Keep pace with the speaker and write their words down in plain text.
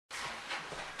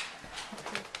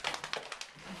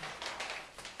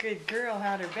Good girl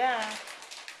had her bath.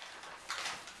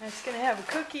 That's gonna have a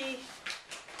cookie.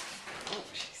 Oh,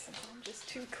 she says I'm just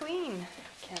too clean.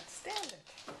 Can't stand it.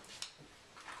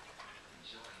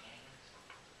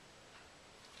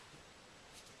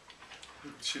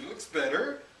 She looks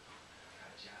better.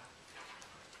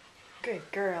 Good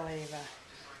girl, Ava.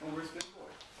 Oh, where's Big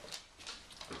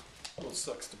Boy? Well, it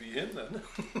sucks to be him then.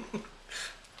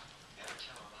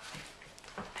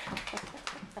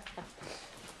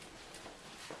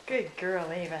 Good girl,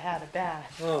 Ava had a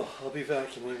bath. Oh, I'll be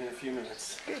vacuuming in a few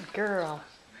minutes. Good girl.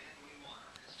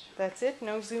 That's it?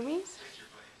 No zoomies?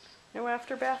 No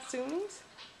after bath zoomies?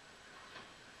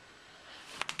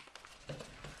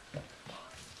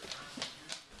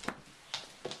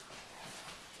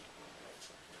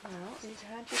 No, you've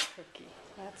had your cookie.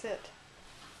 That's it.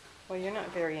 Well, you're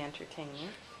not very entertaining.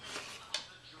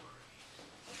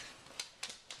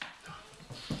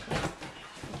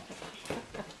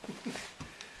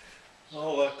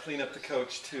 I'll clean up the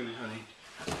couch too, honey.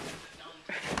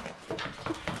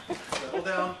 Settle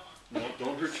down. No,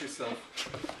 don't hurt yourself.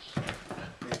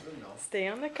 Ava, no. Stay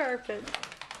on the carpet.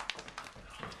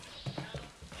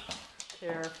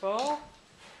 Careful.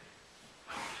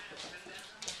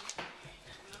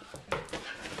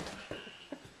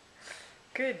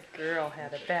 Good girl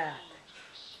had a bath.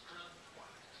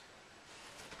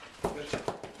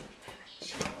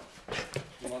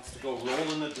 He wants to go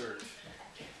roll in the dirt.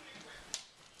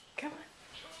 Come on.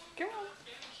 Come on.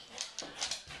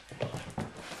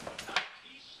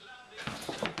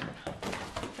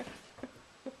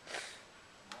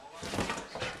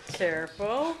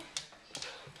 Careful.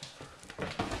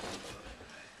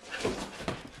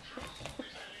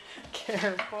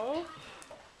 Careful.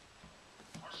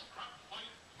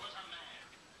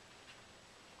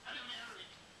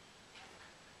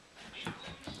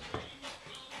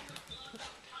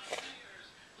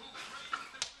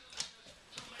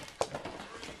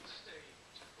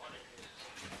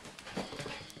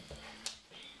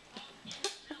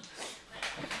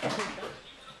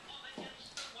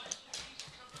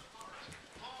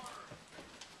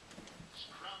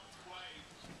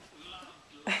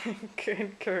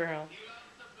 Good girl.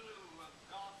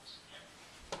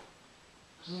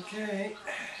 Okay.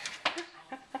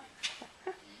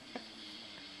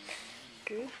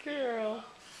 Good girl.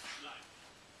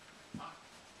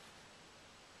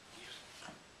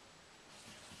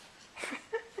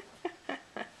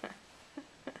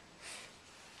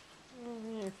 Oh,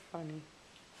 you're funny.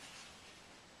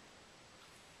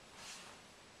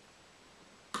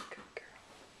 Good girl.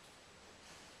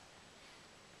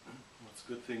 Well, it's a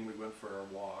good thing we went for our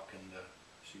walk and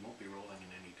she won't be rolling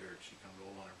in any dirt. She can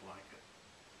roll on her blanket.